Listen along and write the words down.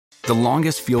The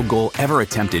longest field goal ever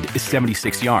attempted is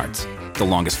 76 yards. The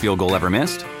longest field goal ever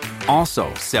missed?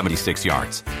 Also 76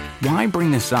 yards. Why bring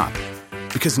this up?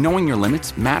 Because knowing your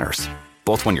limits matters,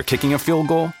 both when you're kicking a field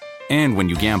goal and when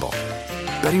you gamble.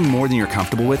 Betting more than you're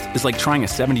comfortable with is like trying a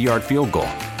 70-yard field goal.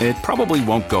 It probably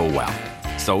won't go well.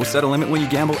 So set a limit when you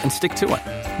gamble and stick to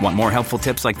it. Want more helpful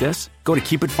tips like this? Go to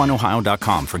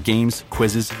keepitfunohio.com for games,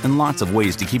 quizzes, and lots of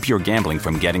ways to keep your gambling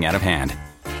from getting out of hand.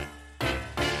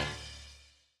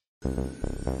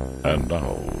 And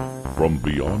now, from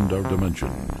beyond our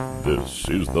dimension, this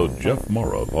is the Jeff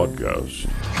Mara Podcast.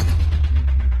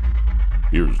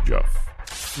 Here's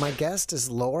Jeff. My guest is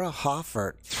Laura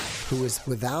Hoffert, who was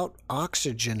without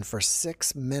oxygen for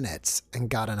 6 minutes and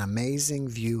got an amazing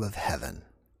view of heaven.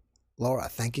 Laura,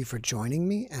 thank you for joining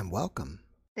me and welcome.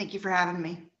 Thank you for having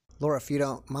me. Laura, if you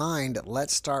don't mind,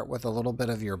 let's start with a little bit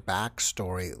of your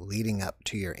backstory leading up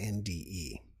to your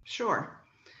NDE. Sure.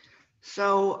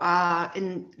 So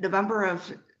in November of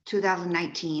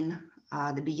 2019,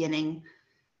 the beginning,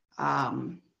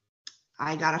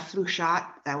 I got a flu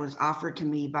shot that was offered to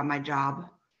me by my job.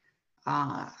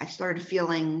 I started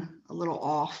feeling a little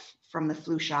off from the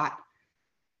flu shot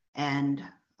and,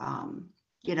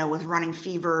 with running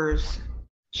fevers,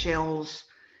 chills,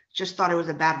 just thought it was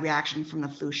a bad reaction from the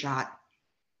flu shot.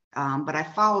 But I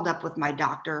followed up with my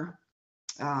doctor.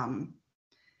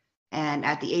 And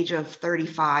at the age of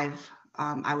 35,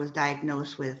 I was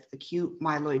diagnosed with acute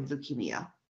myeloid leukemia.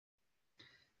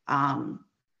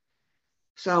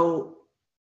 So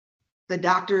the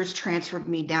doctors transferred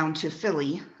me down to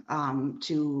Philly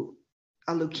to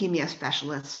a leukemia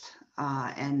specialist,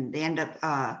 and they ended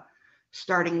up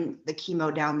starting the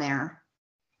chemo down there.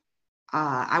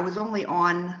 I was only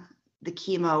on the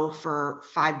chemo for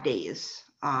 5 days.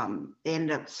 They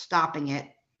ended up stopping it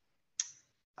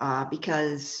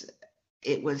because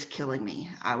it was killing me.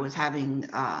 I was having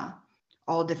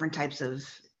all different types of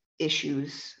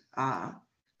issues. I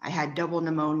had double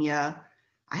pneumonia.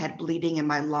 I had bleeding in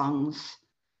my lungs,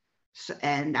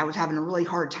 and I was having a really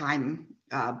hard time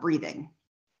breathing.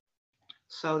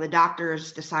 So the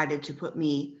doctors decided to put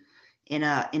me in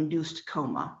an induced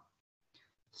coma.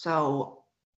 So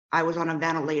I was on a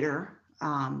ventilator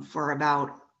for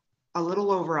about a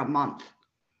little over a month.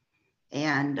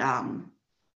 And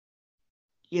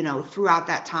throughout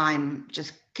that time,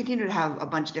 just continued to have a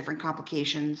bunch of different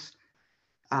complications.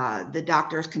 The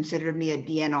doctors considered me a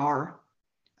DNR.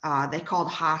 They called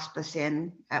hospice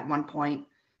in at one point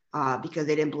because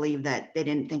they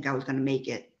didn't think I was going to make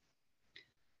it.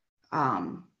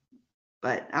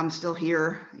 But I'm still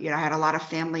here. I had a lot of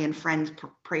family and friends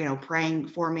praying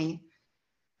for me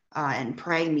and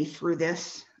praying me through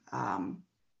this. I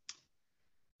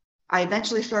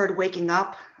eventually started waking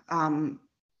up.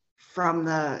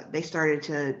 They started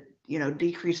to,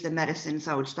 decrease the medicine.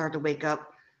 So I would start to wake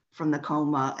up from the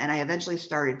coma, and I eventually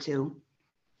started to.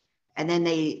 And then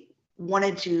they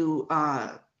wanted to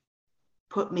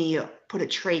put a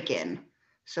trach in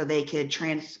so they could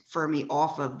transfer me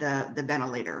off of the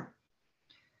ventilator.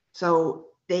 So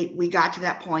we got to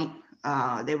that point.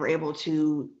 They were able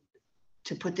to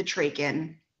put the trach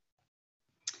in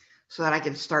so that I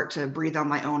could start to breathe on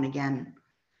my own again.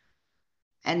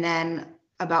 And then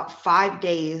about 5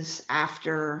 days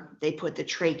after they put the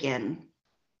trach in,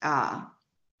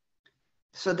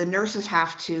 so the nurses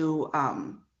have to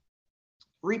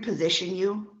reposition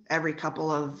you every couple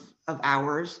of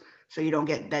hours so you don't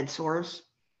get bed sores.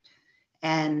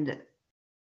 And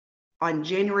on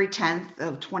January 10th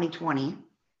of 2020,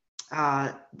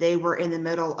 they were in the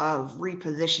middle of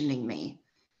repositioning me.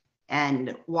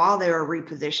 And while they were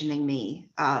repositioning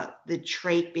me, the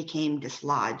trach became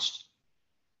dislodged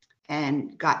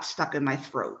and got stuck in my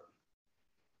throat.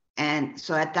 And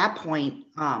so at that point,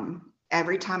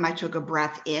 every time I took a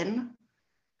breath in,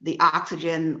 the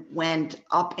oxygen went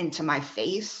up into my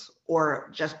face or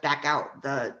just back out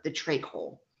the trach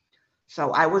hole.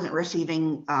 So I wasn't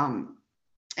receiving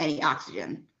any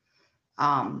oxygen.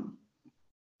 The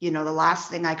last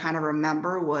thing I kind of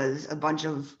remember was a bunch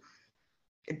of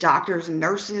doctors and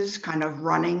nurses kind of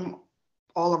running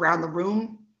all around the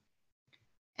room.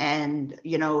 And,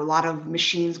 a lot of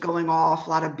machines going off, a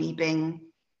lot of beeping.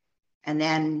 And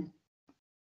then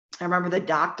I remember the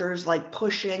doctors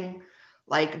pushing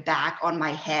back on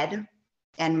my head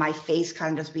and my face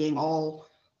kind of just being all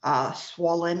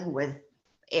swollen with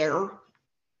air.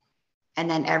 And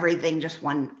then everything just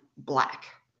went black.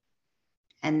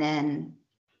 And then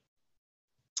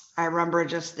I remember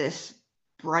just this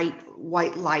bright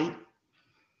white light.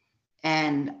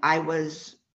 And I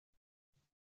was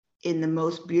in the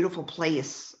most beautiful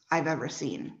place I've ever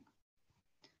seen.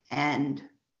 And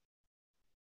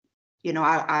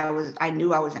I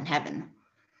knew I was in heaven.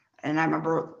 And I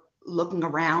remember looking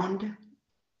around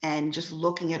and just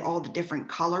looking at all the different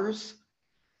colors.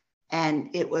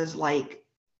 And it was like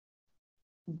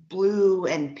blue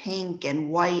and pink and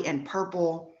white and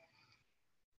purple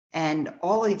and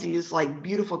all of these like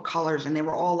beautiful colors, and they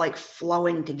were all like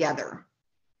flowing together.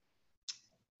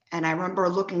 And I remember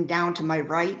looking down to my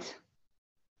right,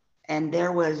 and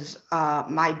there was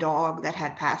my dog that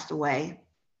had passed away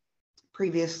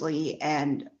previously,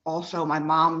 and also my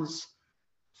mom's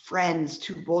friends,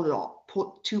 two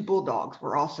bulldogs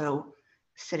were also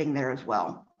sitting there as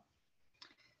well.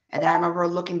 And then I remember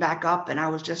looking back up, and I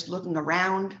was just looking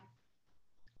around,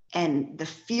 and the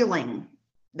feeling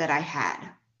that I had,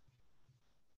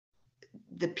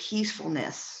 the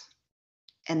peacefulness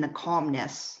and the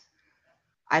calmness,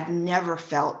 I've never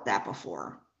felt that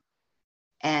before.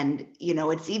 And,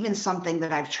 it's even something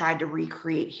that I've tried to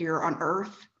recreate here on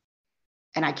earth,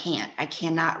 and I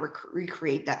cannot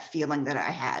recreate that feeling that I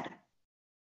had.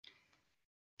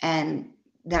 And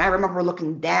then I remember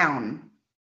looking down,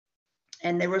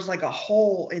 and there was like a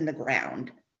hole in the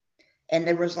ground, and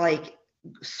there was like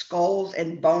skulls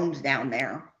and bones down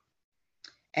there.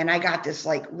 And I got this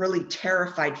like really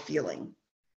terrified feeling.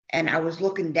 And I was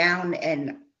looking down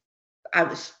and I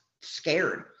was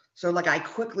scared. So like I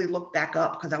quickly looked back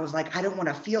up because I was like, I don't want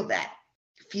to feel that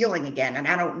feeling again. And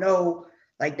I don't know,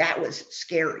 like that was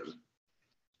scary.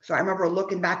 So I remember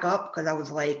looking back up because I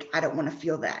was like, I don't want to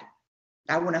feel that.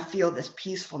 I want to feel this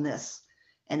peacefulness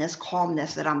and this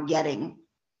calmness that I'm getting,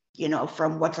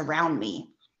 from what's around me.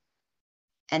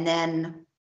 And then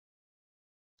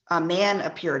a man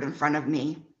appeared in front of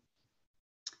me,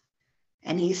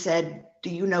 and he said, "Do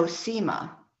you know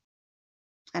Seema?"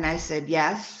 And I said,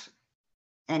 "Yes."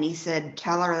 And he said,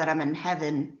 "Tell her that I'm in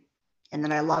heaven and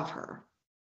that I love her."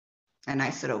 And I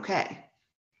said, "Okay."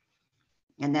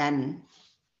 And then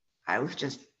I was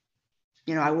just,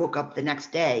 I woke up the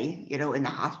next day, in the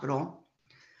hospital.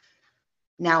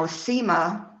 Now,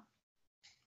 Seema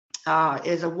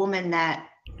is a woman that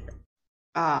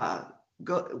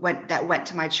went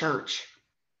to my church,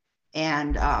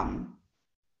 and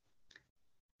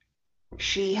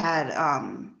she had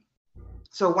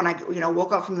so when I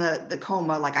woke up from the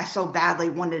coma, like I so badly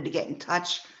wanted to get in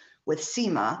touch with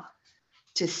Seema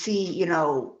to see,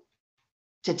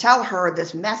 to tell her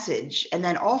this message, and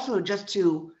then also just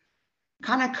to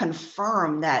kind of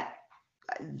confirm that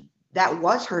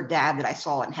was her dad that I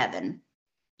saw in heaven,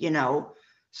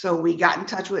 So we got in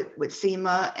touch with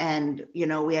Seema, and,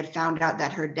 we had found out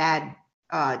that her dad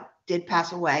did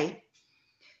pass away.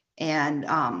 And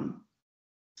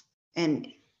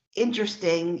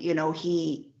interesting,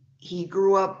 he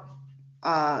grew up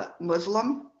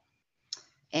Muslim,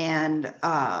 and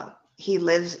he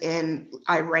lives in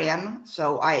Iran.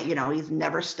 So he's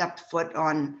never stepped foot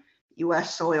on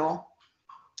U.S. soil.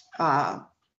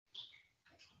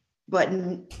 But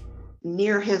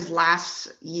near his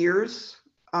last years,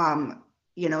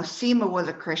 Seema was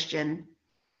a Christian,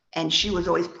 and she was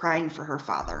always praying for her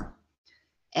father.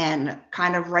 And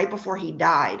kind of right before he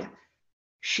died,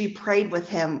 she prayed with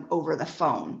him over the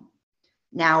phone.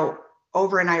 Now,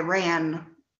 over in Iran,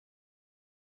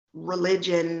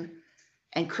 religion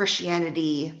and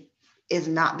Christianity is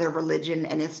not their religion,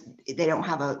 and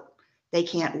they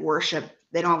can't worship.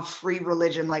 They don't have free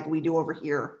religion like we do over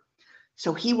here.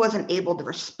 So he wasn't able to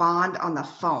respond on the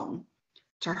phone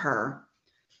to her.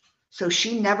 So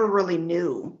she never really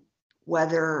knew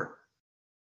whether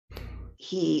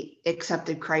he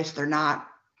accepted Christ or not,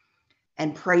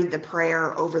 and prayed the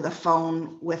prayer over the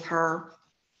phone with her.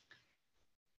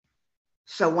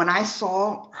 So when I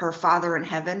saw her father in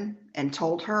heaven and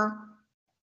told her,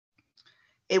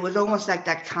 it was almost like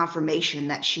that confirmation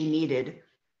that she needed,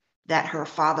 that her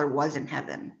father was in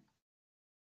heaven,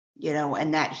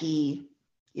 and that he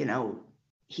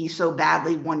so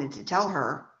badly wanted to tell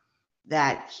her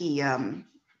that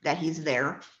that he's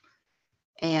there.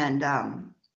 And,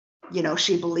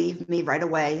 she believed me right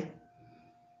away.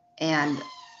 And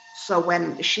so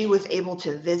when she was able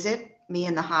to visit me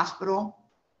in the hospital,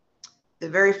 the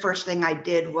very first thing I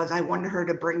did was I wanted her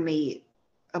to bring me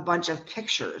a bunch of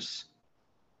pictures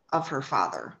of her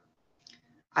father.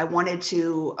 I wanted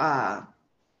to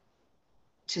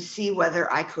see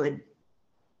whether I could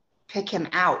pick him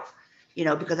out,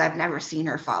 because I've never seen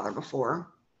her father before.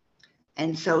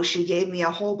 And so she gave me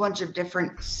a whole bunch of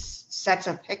different sets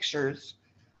of pictures.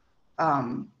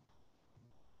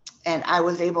 And I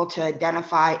was able to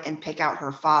identify and pick out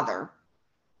her father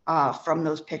from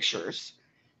those pictures.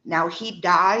 Now, he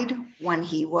died when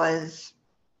he was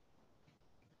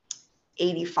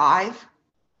 85.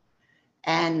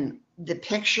 And the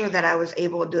picture that I was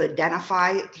able to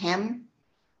identify him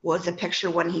was a picture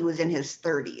when he was in his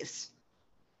 30s.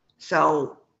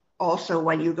 So also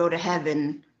when you go to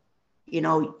heaven, you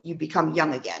know, you become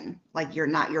young again, like you're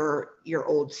not your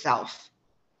old self.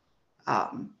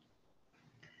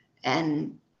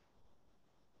 And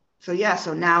so, yeah,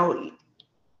 so now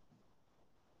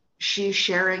she's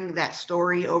sharing that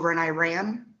story over in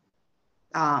Iran,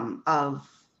 of,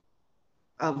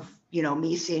 you know,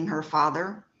 me seeing her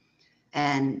father,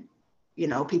 and, you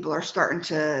know, people are starting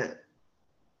to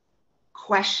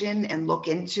question and look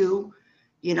into,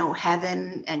 you know,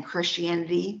 heaven and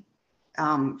Christianity,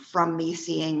 from me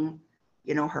seeing,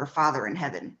 you know, her father in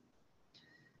heaven.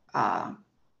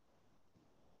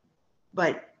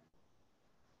 But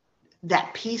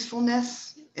that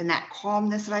peacefulness and that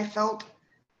calmness that I felt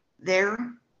there,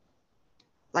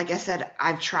 like I said,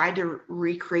 I've tried to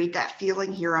recreate that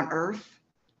feeling here on earth.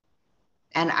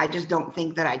 And I just don't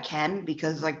think that I can,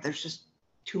 because like there's just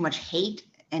too much hate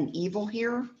and evil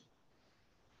here.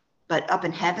 But up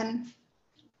in heaven,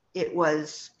 it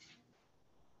was,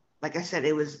 like I said,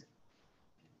 it was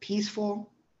peaceful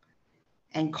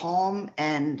and calm.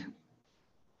 And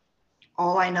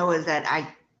all I know is that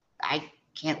I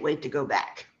can't wait to go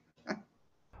back.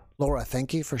 Laura,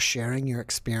 thank you for sharing your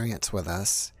experience with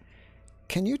us.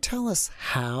 Can you tell us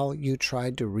how you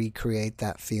tried to recreate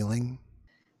that feeling?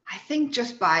 I think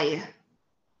just by,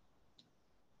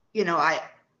 you know,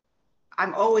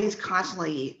 I'm always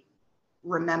constantly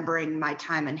remembering my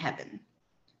time in heaven.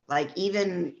 Like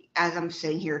even as I'm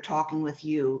sitting here talking with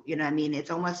you, you know what I mean? It's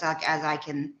almost like as I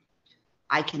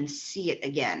can see it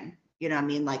again. You know what I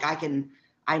mean? Like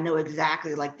I know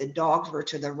exactly, like the dogs were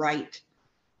to the right,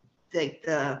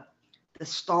 the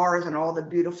stars and all the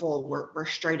beautiful were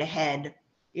straight ahead.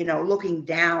 You know, looking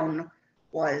down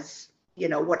was, you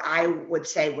know, what I would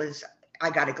say was I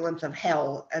got a glimpse of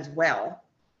hell as well.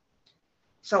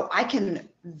 So I can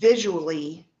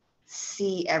visually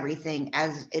see everything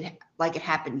as it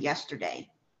happened yesterday.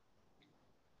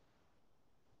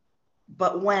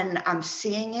 But when I'm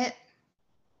seeing it,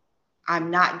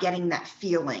 I'm not getting that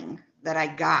feeling that I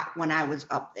got when I was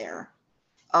up there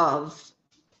of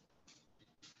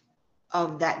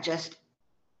that just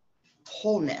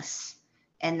wholeness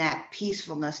and that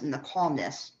peacefulness and the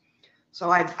calmness. So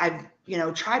I've you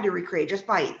know, tried to recreate just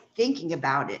by thinking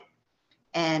about it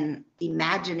and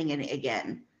imagining it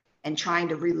again and trying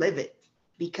to relive it,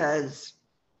 because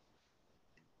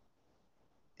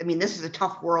I mean, this is a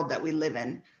tough world that we live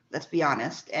in, let's be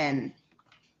honest. And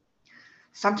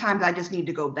sometimes I just need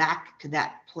to go back to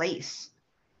that place,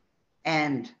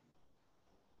 and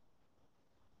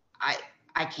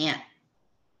I can't,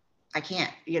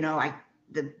 you know,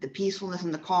 the peacefulness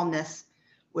and the calmness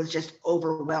was just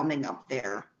overwhelming up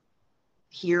there.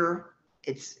 Here,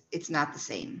 it's not the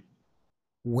same.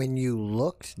 When you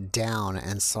looked down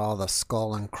and saw the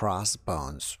skull and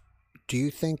crossbones, do you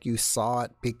think you saw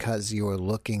it because you were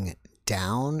looking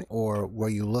down, or were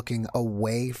you looking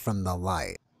away from the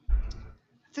light?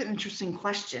 That's an interesting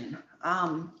question.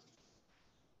 I'm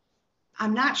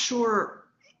not sure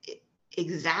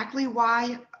exactly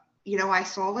why, you know, I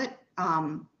saw it.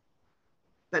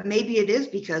 But maybe it is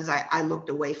because I looked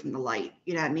away from the light,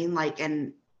 you know what I mean? Like,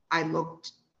 and I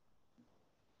looked,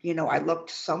 you know, I looked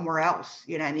somewhere else,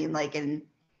 you know what I mean? Like, and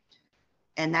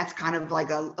that's kind of like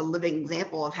a living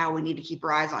example of how we need to keep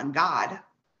our eyes on God,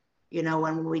 you know,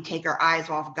 when we take our eyes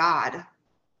off God,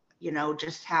 you know,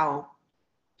 just how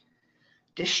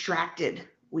distracted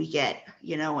we get,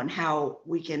 you know, and how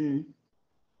we can,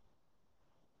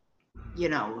 you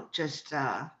know, just,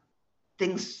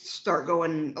 things start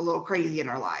going a little crazy in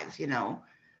our lives, you know.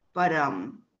 But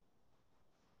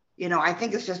you know, I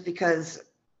think it's just because,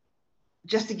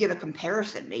 just to give a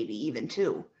comparison, maybe even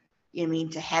too, you know what I mean,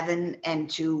 to heaven and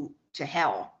to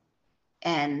hell,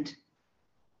 and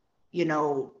you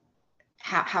know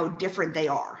how different they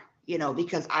are, you know,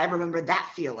 because I remember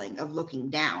that feeling of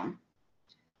looking down,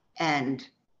 and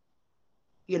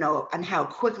you know, and how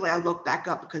quickly I looked back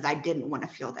up because I didn't want to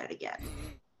feel that again.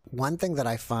 One thing that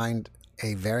I find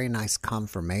a very nice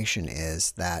confirmation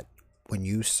is that when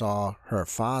you saw her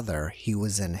father, he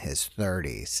was in his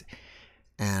 30s.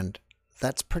 And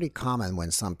that's pretty common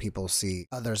when some people see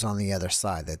others on the other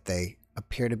side, that they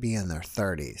appear to be in their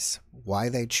 30s. Why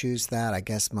they choose that, I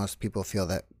guess most people feel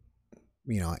that,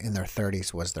 you know, in their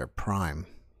 30s was their prime.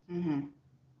 Mm-hmm.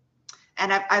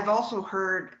 And I've also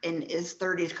heard in his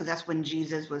 30s, because that's when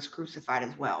Jesus was crucified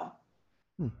as well.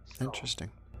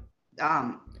 Interesting.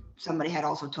 Somebody had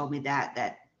also told me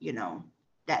that, you know,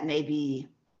 that may be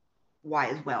why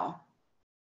as well.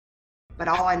 But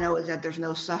all I know is that there's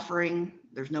no suffering,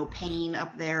 there's no pain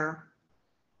up there.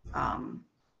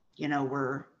 You know,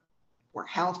 we're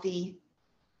healthy.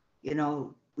 You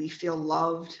know, we feel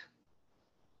loved.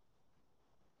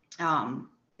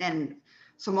 And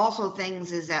some also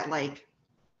things is that like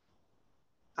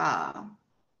uh,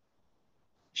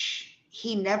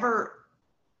 he never,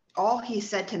 all he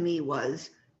said to me was,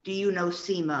 "Do you know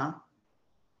Seema?"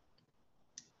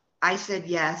 I said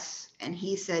yes, and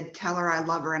he said, "Tell her I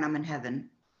love her and I'm in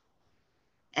heaven."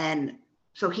 And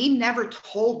so he never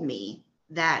told me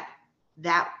that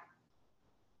that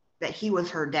that he was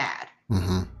her dad.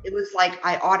 Mm-hmm. It was like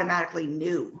I automatically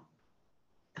knew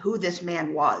who this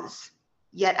man was,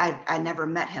 yet I never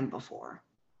met him before.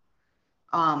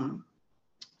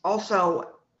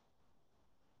 Also,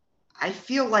 I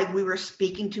feel like we were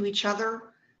speaking to each other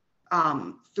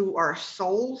through our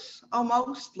souls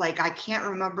almost. Like I can't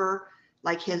remember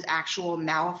like his actual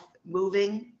mouth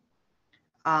moving,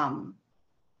 but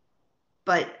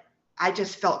I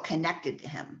just felt connected to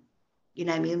him. You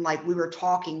know what I mean? Like we were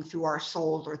talking through our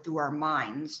souls or through our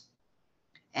minds,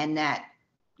 and that,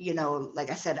 you know, like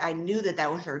I said, I knew that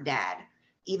that was her dad,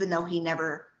 even though he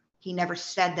never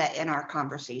said that in our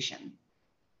conversation.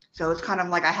 So it's kind of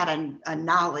like I had a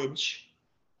knowledge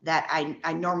that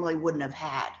I normally wouldn't have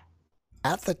had.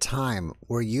 At the time,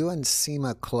 were you and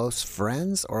Seema close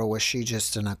friends, or was she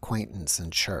just an acquaintance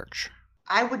in church?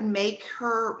 I would make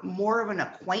her more of an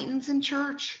acquaintance in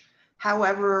church.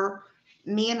 However,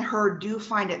 me and her do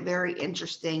find it very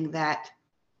interesting that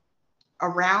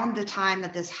around the time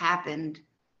that this happened,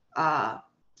 uh,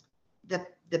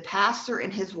 the pastor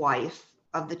and his wife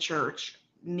of the church,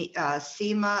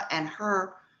 Seema and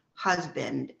her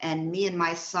husband, and me and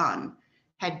my son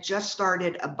had just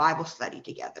started a Bible study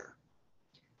together.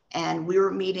 And we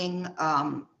were meeting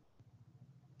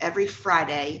every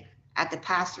Friday at the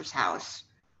pastor's house,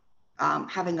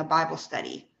 having a Bible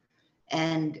study.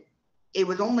 And it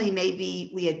was only maybe,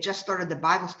 we had just started the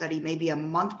Bible study maybe a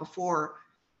month before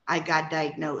I got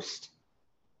diagnosed.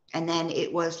 And then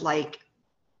it was like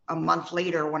a month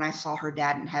later when I saw her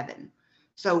dad in heaven.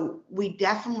 So we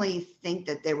definitely think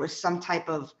that there was some type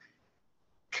of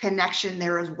connection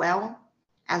there as well,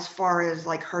 as far as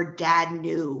like her dad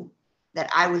knew that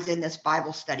I was in this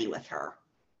Bible study with her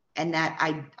and that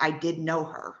I did know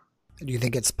her. Do you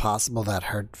think it's possible that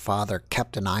her father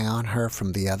kept an eye on her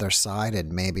from the other side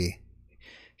and maybe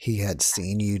he had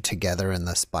seen you together in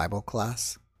this Bible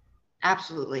class?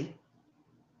 Absolutely.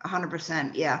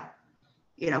 100%. Yeah.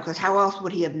 You know, because how else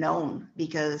would he have known?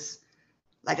 Because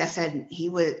like I said,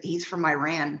 he's from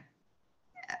Iran,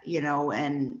 you know,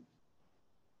 and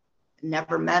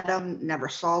never met him, never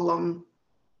saw him,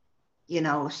 you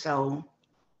know, so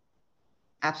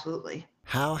absolutely.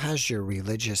 How has your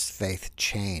religious faith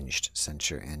changed since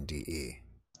your NDE?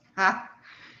 Huh?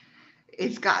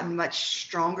 It's gotten much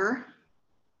stronger.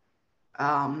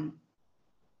 In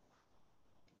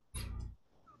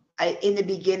the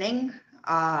beginning,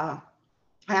 I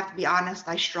have to be honest,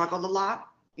 I struggled a lot.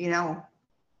 You know,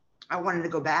 I wanted to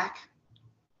go back.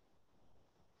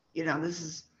 You know, this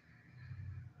is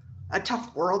a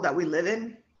tough world that we live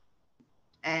in.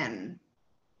 And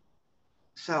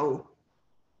so,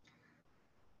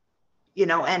 you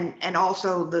know, and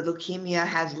also the leukemia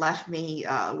has left me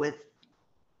with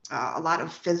a lot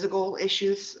of physical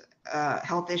issues,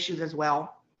 health issues as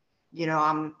well. You know,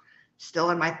 I'm still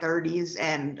in my 30s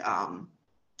and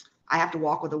I have to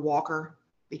walk with a walker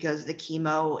because the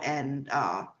chemo and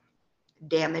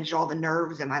damaged all the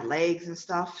nerves in my legs and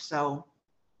stuff. So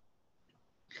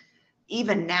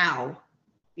even now,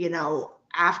 you know,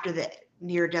 after the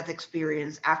near-death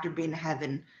experience, after being in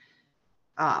heaven,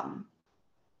 I'm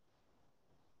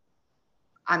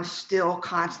still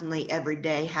constantly every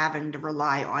day having to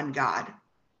rely on God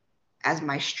as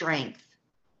my strength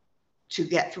to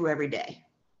get through every day,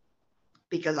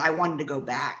 because I wanted to go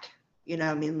back. You know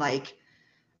what I mean? Like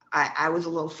I was a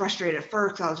little frustrated at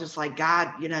first. I was just like,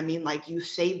 God, you know what I mean? Like, you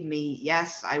saved me.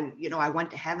 Yes, I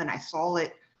went to heaven. I saw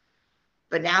it.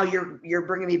 But now you're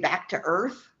bringing me back to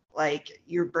earth. Like,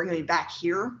 you're bringing me back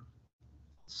here.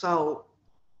 So,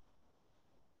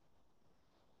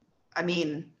 I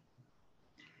mean,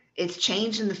 it's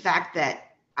changed in the fact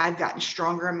that I've gotten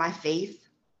stronger in my faith.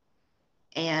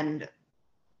 And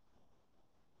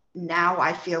now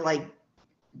I feel like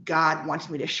God wants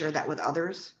me to share that with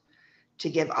others, to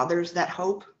give others that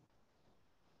hope.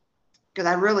 Because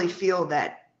I really feel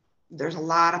that there's a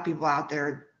lot of people out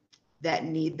there that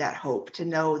need that hope, to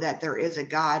know that there is a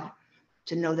God,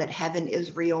 to know that heaven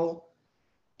is real,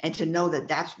 and to know that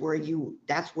that's where you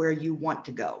want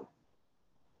to go.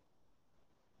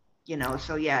 You know,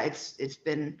 so yeah, it's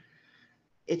been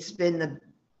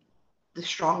the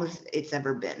strongest it's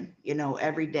ever been. You know,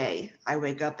 every day I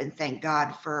wake up and thank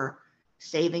God for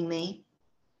saving me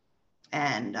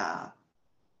and,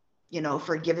 you know,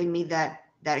 for giving me that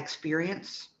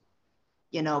experience,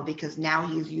 you know, because now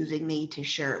he's using me to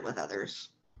share it with others.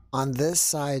 On this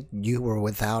side, you were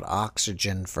without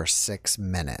oxygen for 6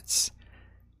 minutes.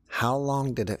 How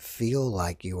long did it feel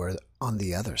like you were on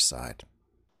the other side?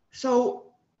 So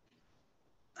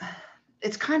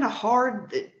it's kind of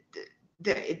hard.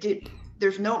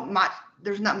 There's not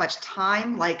much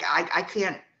time. Like I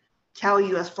can't tell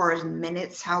you as far as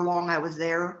minutes how long I was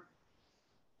there.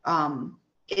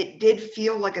 It did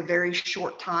feel like a very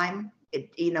short time.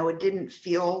 It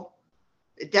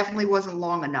definitely wasn't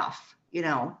long enough, you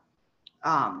know.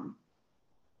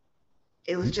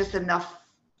 It was just enough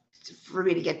for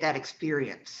me to get that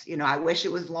experience. You know, I wish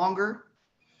it was longer.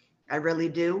 I really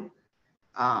do.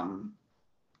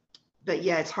 But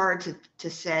yeah, it's hard to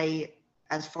say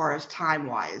as far as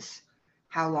time-wise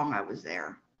how long I was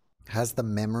there. Has the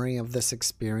memory of this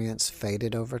experience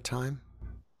faded over time?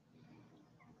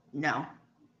 No.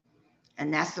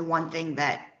 And that's the one thing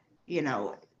that, you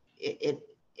know,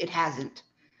 it hasn't.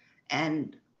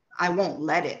 And I won't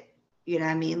let it, you know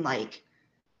what I mean? Like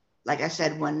I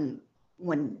said, when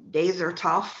days are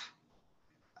tough,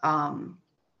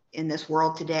 in this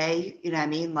world today, you know what I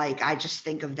mean? Like I just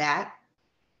think of that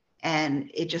and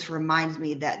it just reminds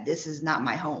me that this is not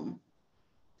my home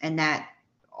and that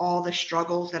all the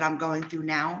struggles that I'm going through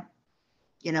now,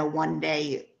 you know, one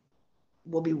day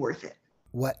will be worth it.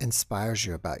 What inspires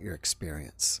you about your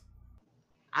experience?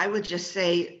 I would just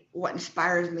say what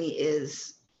inspires me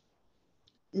is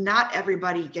not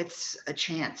everybody gets a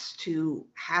chance to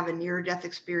have a near-death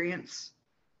experience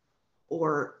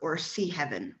or see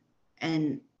heaven.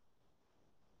 And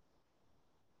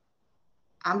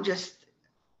I'm just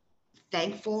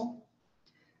thankful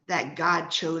that God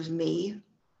chose me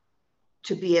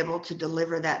to be able to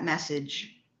deliver that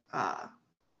message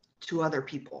to other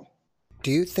people. Do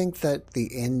you think that the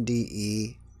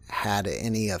NDE had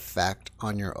any effect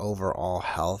on your overall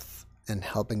health and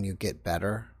helping you get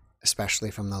better, especially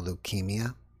from the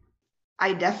leukemia?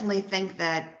 I definitely think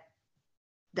that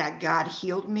God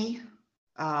healed me,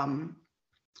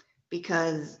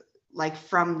 because like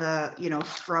from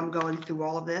going through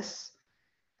all of this,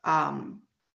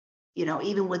 you know,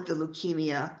 even with the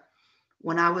leukemia,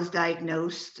 when I was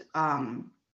diagnosed,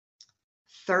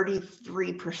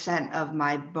 33% of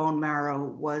my bone marrow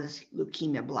was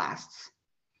leukemia blasts.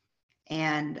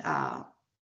 And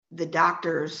the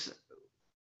doctors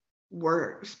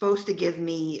were supposed to give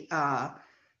me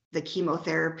the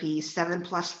chemotherapy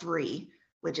 7+3,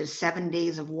 which is 7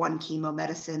 days of one chemo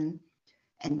medicine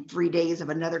and 3 days of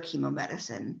another chemo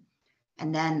medicine.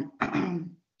 And then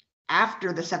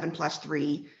after the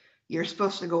 7+3, you're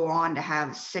supposed to go on to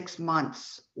have 6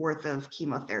 months worth of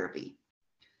chemotherapy.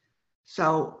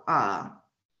 So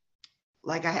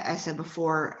like I said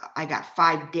before, I got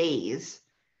 5 days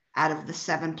out of the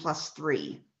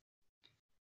 7+3.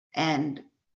 And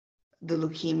the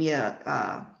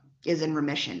leukemia is in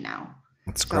remission now.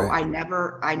 That's great. So I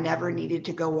never needed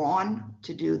to go on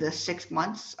to do the 6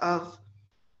 months of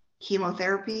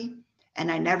chemotherapy. And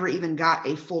I never even got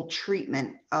a full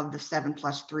treatment of the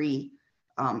 7+3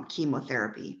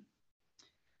 chemotherapy.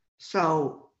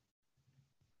 So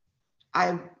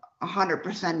I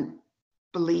 100%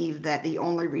 believe that the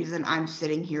only reason I'm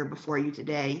sitting here before you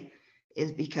today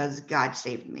is because God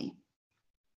saved me.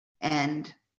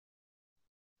 And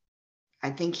I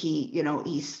think he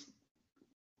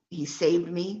saved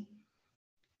me.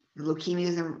 The leukemia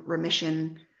is in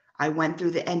remission. I went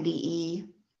through the NDE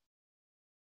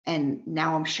and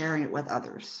now I'm sharing it with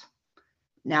others.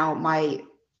 Now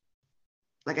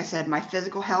like I said, my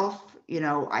physical health, you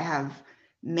know, I have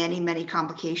many, many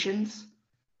complications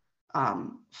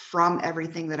from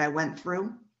everything that I went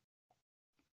through.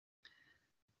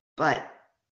 But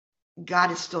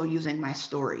God is still using my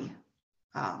story,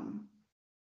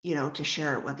 you know, to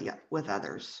share it with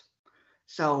others.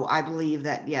 So I believe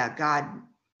that, yeah, God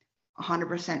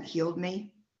 100% healed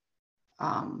me,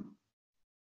 and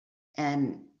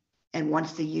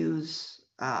wants to use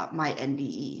my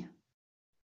NDE,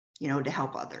 you know, to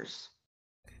help others.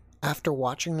 After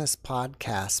watching this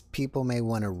podcast, people may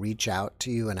want to reach out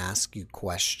to you and ask you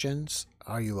questions.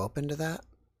 Are you open to that?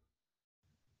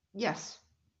 Yes.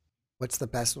 What's the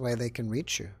best way they can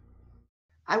reach you?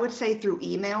 I would say through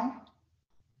email.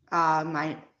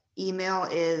 My email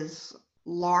is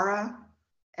Laura,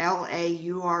 Laura,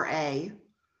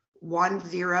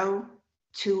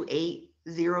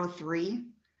 102803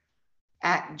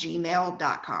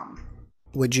 @gmail.com.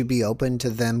 Would you be open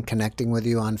to them connecting with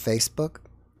you on Facebook?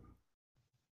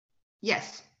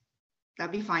 Yes,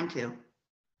 that'd be fine too.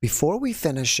 Before we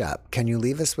finish up, can you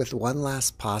leave us with one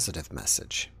last positive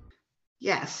message?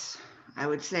 Yes, I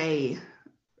would say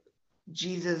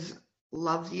Jesus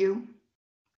loves you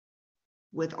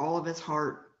with all of his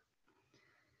heart.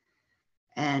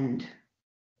 And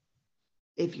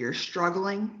if you're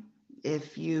struggling,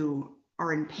 if you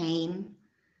are in pain,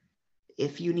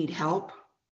 if you need help,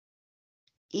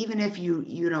 even if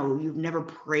you've never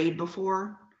prayed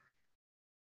before,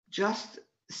 just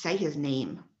say his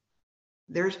name.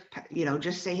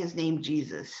 Just say his name,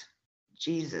 Jesus.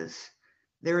 Jesus.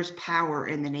 There is power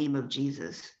in the name of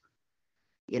Jesus.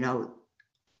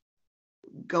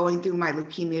 Going through my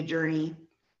leukemia journey,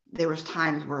 there was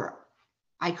times where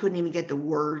I couldn't even get the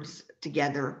words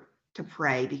together to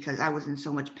pray because I was in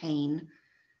so much pain,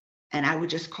 and I would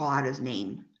just call out his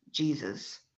name,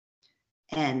 Jesus.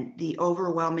 And the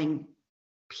overwhelming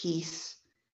peace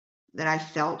that I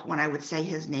felt when I would say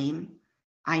his name,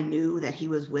 I knew that he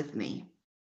was with me.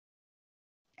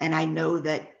 And I know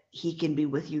that he can be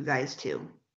with you guys too.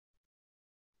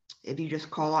 If you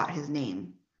just call out his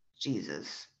name,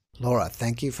 Jesus. Laura,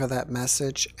 thank you for that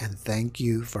message, and thank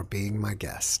you for being my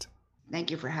guest. Thank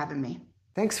you for having me.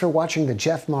 Thanks for watching the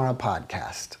Jeff Mara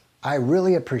podcast. I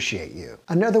really appreciate you.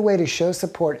 Another way to show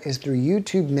support is through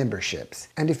YouTube memberships.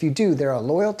 And if you do, there are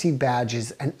loyalty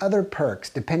badges and other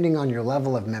perks depending on your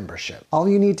level of membership. All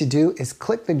you need to do is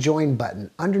click the join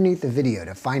button underneath the video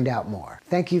to find out more.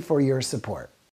 Thank you for your support.